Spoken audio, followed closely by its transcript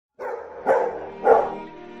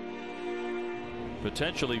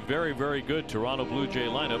potentially very, very good Toronto Blue Jay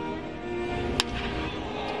lineup.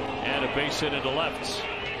 And a base hit into left.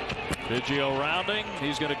 Biggio rounding.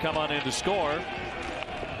 He's going to come on in to score.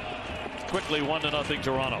 Quickly 1-0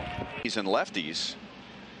 Toronto. He's in lefties.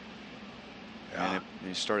 And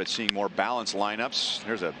he started seeing more balanced lineups.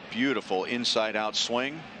 There's a beautiful inside out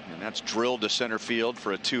swing, and that's drilled to center field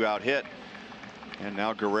for a 2-out hit. And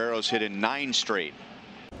now Guerrero's hit in 9 straight.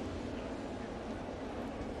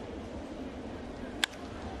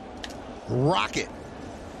 Rocket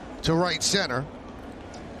to right center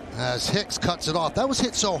as Hicks cuts it off. That was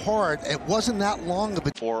hit so hard it wasn't that long of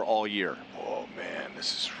a for all year. Oh man,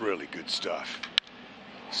 this is really good stuff.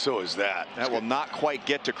 So is that. That will not quite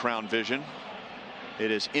get to Crown Vision.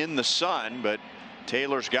 It is in the sun, but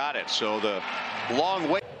Taylor's got it. So the long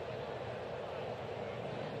way.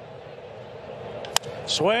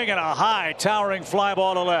 Swing and a high towering fly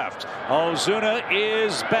ball to left. Ozuna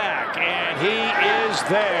is back and he is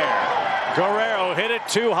there. Guerrero hit it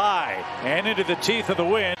too high and into the teeth of the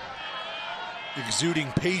wind. Exuding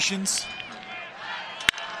patience.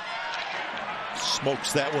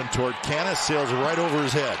 Smokes that one toward Canna, sails right over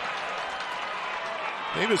his head.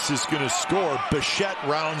 Davis is going to score. Bichette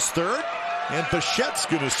rounds third, and Bichette's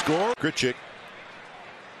going to score. Grichuk,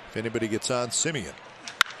 if anybody gets on, Semien.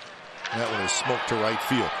 That one is smoked to right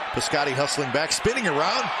field. Piscotty hustling back, spinning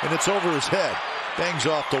around, and it's over his head. Bangs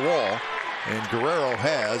off the wall, and Guerrero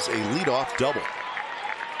has a leadoff double.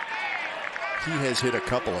 He has hit a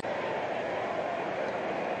couple of.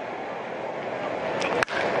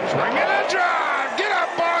 Swing and a drive. Get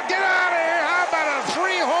up, ball. Get out of here. How about a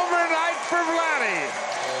 3-homer night for Vladdy?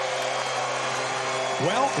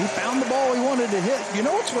 Well, he found the ball he wanted to hit. You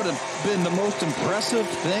know what's been the most impressive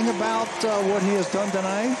thing about what he has done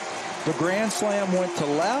tonight? The grand slam went to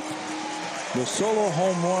left. The solo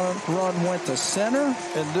home run went to center.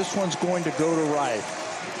 And this one's going to go to right.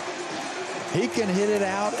 He can hit it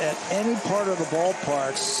out at any part of the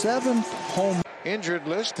ballpark. 7th home. Injured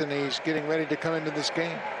list, and he's getting ready to come into this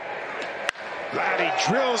game. Vladdy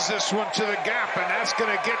drills this one to the gap, and that's going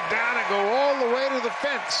to get down and go all the way to the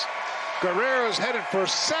fence. Guerrero's headed for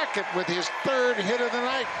second with his 3rd hit of the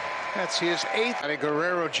night. That's his 8th. Vladimir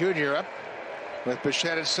Guerrero Jr. up with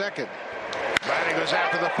Bichette at second. Vladdy goes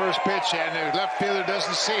after the first pitch, and the left fielder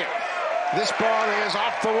doesn't see it. This ball is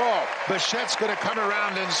off the wall. Bichette's going to come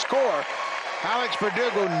around and score. Alex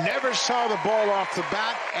Verdugo never saw the ball off the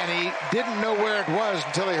bat, and he didn't know where it was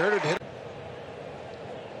until he heard it hit.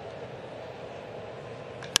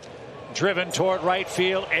 Driven toward right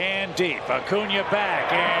field and deep. Acuna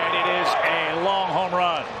back, and it is a long home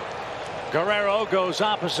run. Guerrero goes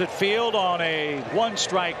opposite field on a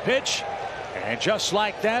 1-strike pitch. And just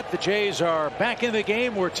like that, the Jays are back in the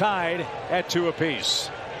game. We're tied at 2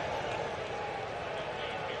 apiece.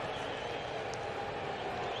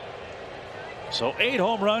 So 8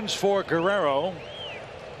 home runs for Guerrero.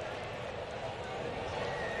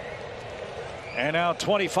 And now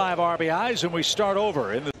 25 RBIs, and we start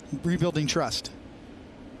over in the rebuilding trust.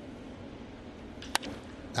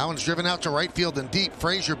 That one's driven out to right field and deep.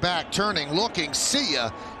 Frazier back, turning, looking, see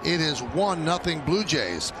ya. It is 1-0 Blue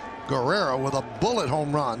Jays. Guerrero with a bullet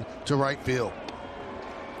home run to right field.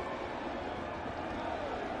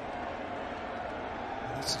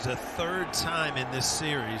 This is the 3rd time in this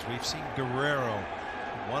series we've seen Guerrero.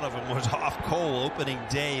 One of them was off Cole opening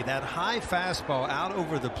day. That high fastball out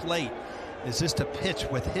over the plate is just a pitch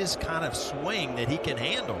with his kind of swing that he can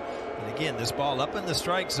handle. And again, this ball up in the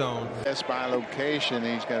strike zone. Yes, by location,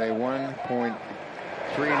 he's got a 1.39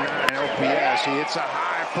 OPS. He hits a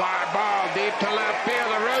high fly ball deep to left field.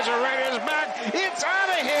 The Rosarita's back. It's out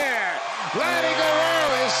of here. Vladimir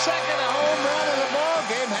Guerrero, his 2nd home run of the ball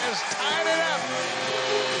game, has tied it up.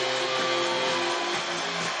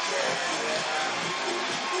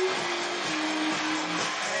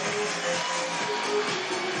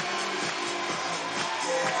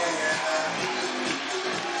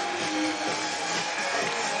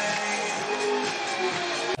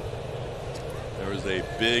 There was a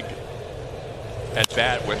big at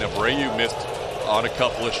bat when Abreu missed on a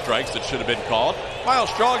couple of strikes that should have been called. Miles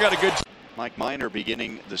Straw got a good. Mike Minor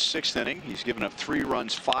beginning the 6th inning. He's given up 3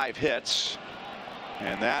 runs, 5 hits,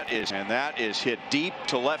 and that is hit deep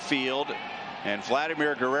to left field. And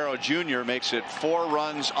Vladimir Guerrero Jr. makes it 4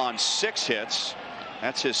 runs on 6 hits.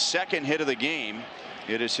 That's his 2nd hit of the game.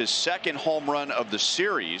 It is his 2nd home run of the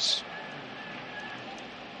series.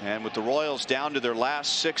 And with the Royals down to their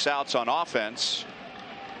last 6 outs on offense,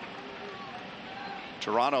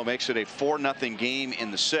 Toronto makes it a 4-0 game in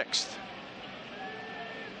the 6th.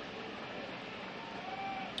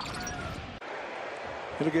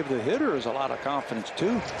 It'll give the hitters a lot of confidence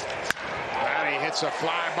too. Vladdy hits a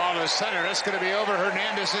fly ball to center. It's going to be over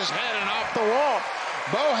Hernandez's head and off the wall.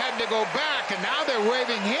 Bo had to go back, and now they're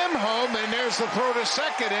waving him home, and there's the throw to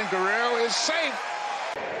second, and Guerrero is safe.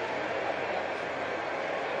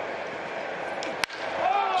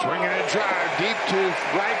 Swinging a drive deep to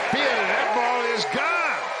right field, and that ball is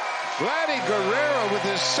gone. Vladimir Guerrero with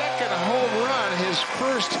his second home run, his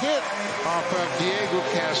first hit off of Diego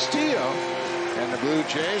Castillo. And the Blue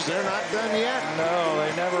Jays, they're not done yet. No,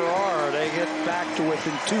 they never are. They get back to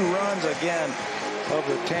within 2 runs again of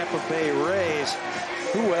the Tampa Bay Rays.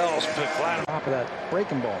 Who else but Vladimir? Top of that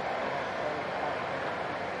breaking ball.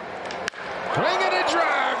 Swinging a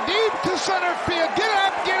drive deep to center field. Get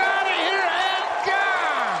up, get out of here, and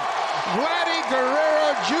gone. Vladimir Guerrero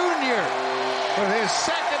Jr. with his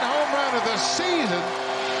second home run of the season.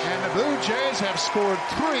 And the Blue Jays have scored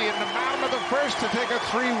 3 in the bottom of the first to take a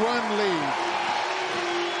 3-1 lead.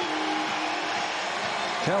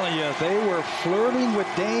 Telling you, they were flirting with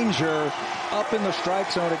danger up in the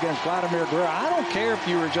strike zone against Vladimir Guerrero. I don't care if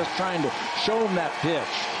you were just trying to show him that pitch.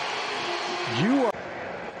 You are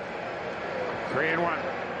 3-1.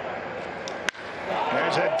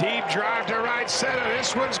 There's a deep drive to right center.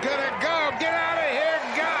 This one's gonna go. Get out of here,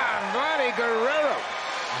 gone. Vladimir Guerrero,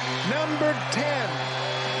 number 10.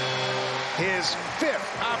 His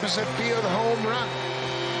 5th opposite field home run.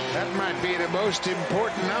 That might be the most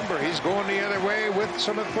important number. He's going the other way with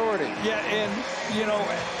some authority. Yeah, and, you know,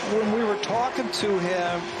 when we were talking to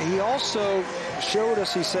him, he also showed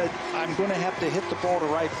us, he said, I'm going to have to hit the ball to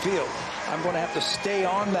right field. I'm going to have to stay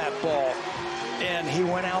on that ball. And he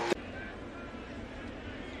went out there.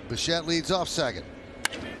 Bichette leads off second.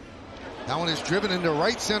 That one is driven into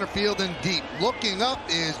right center field and deep. Looking up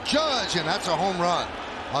is Judge, and that's a home run.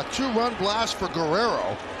 A 2-run blast for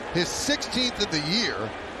Guerrero, his 16th of the year.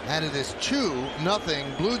 And it is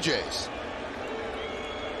 2-0 Blue Jays.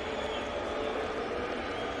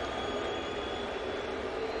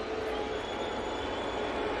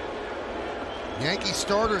 Yankee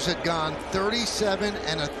starters had gone 37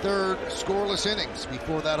 1/3 scoreless innings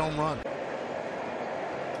before that home run.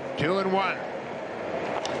 2-1.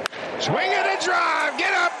 Swing and a drive.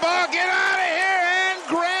 Get up, ball. Get out of here. And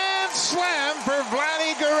grand slam for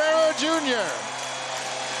Vladimir Guerrero Jr.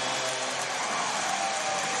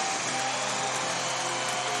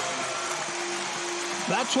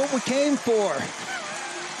 That's what we came for.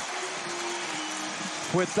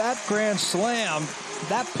 With that grand slam,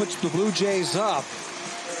 that puts the Blue Jays up.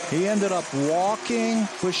 He ended up walking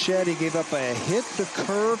Bichette. He gave up a hit to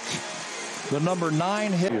Kirk, the number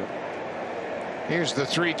 9 hit. Here's the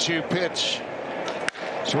 3-2 pitch.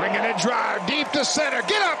 Swinging a drive deep to center.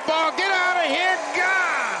 Get up, ball. Get out of here.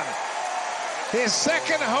 Gone. His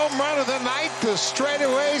second home run of the night to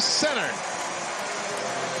straightaway center.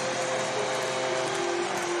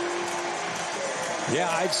 Yeah,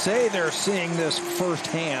 I'd say they're seeing this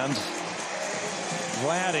firsthand.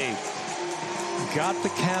 Vladdy got the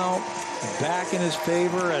count back in his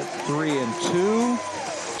favor at 3-2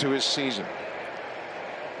 to his season.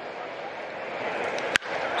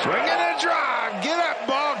 Swinging a drive. Get up,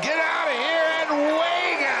 ball. Get out of here. And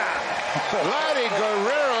way gone. Vladimir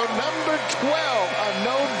Guerrero, number 12, a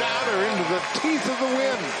no-doubter into the teeth of the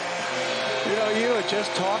wind. You know, you had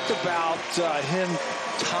just talked about him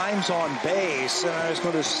times on base, and I was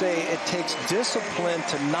going to say it takes discipline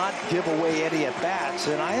to not give away any at-bats,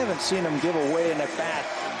 and I haven't seen him give away an at-bat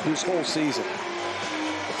this whole season.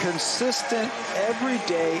 Consistent every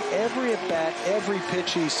day, every at-bat, every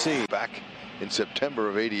pitch he sees. Back in September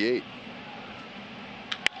of '88.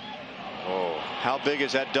 Oh, how big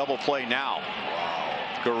is that double play now?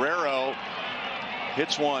 Guerrero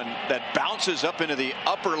hits one that bounces up into the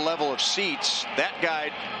upper level of seats. That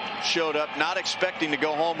guy showed up not expecting to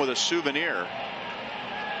go home with a souvenir.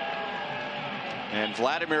 And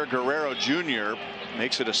Vladimir Guerrero Jr.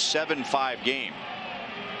 makes it a 7-5 game.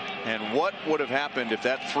 And what would have happened if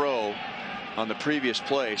that throw on the previous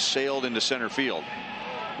play sailed into center field?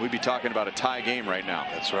 We'd be talking about a tie game right now.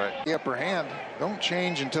 That's right. The upper hand. Don't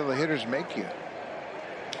change until the hitters make you.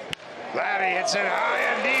 Vladdy hits it high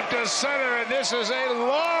and deep to center, and this is a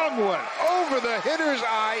long one over the hitter's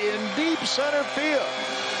eye in deep center field.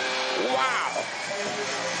 Wow.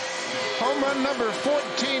 Home run number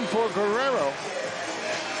 14 for Guerrero.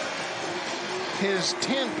 His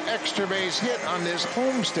 10th extra base hit on this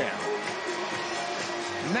homestand.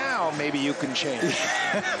 Now maybe you can change.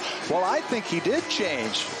 Well, I think he did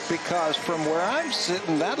change, because from where I'm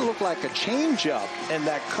sitting, that looked like a changeup, and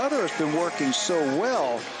that cutter has been working so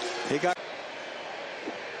well. He got.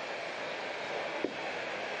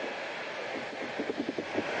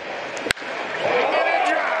 Taking a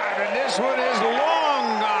drive, and this one is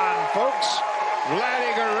long gone, folks.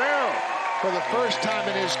 for the first time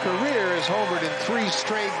in his career, has homered in 3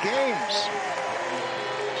 straight games.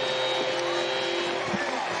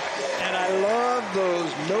 And I love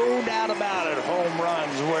those, no doubt about it, home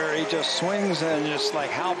runs where he just swings and just like,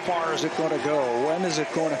 how far is it going to go? When is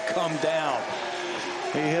it going to come down?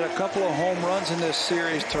 He hit a couple of home runs in this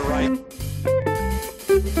series to right.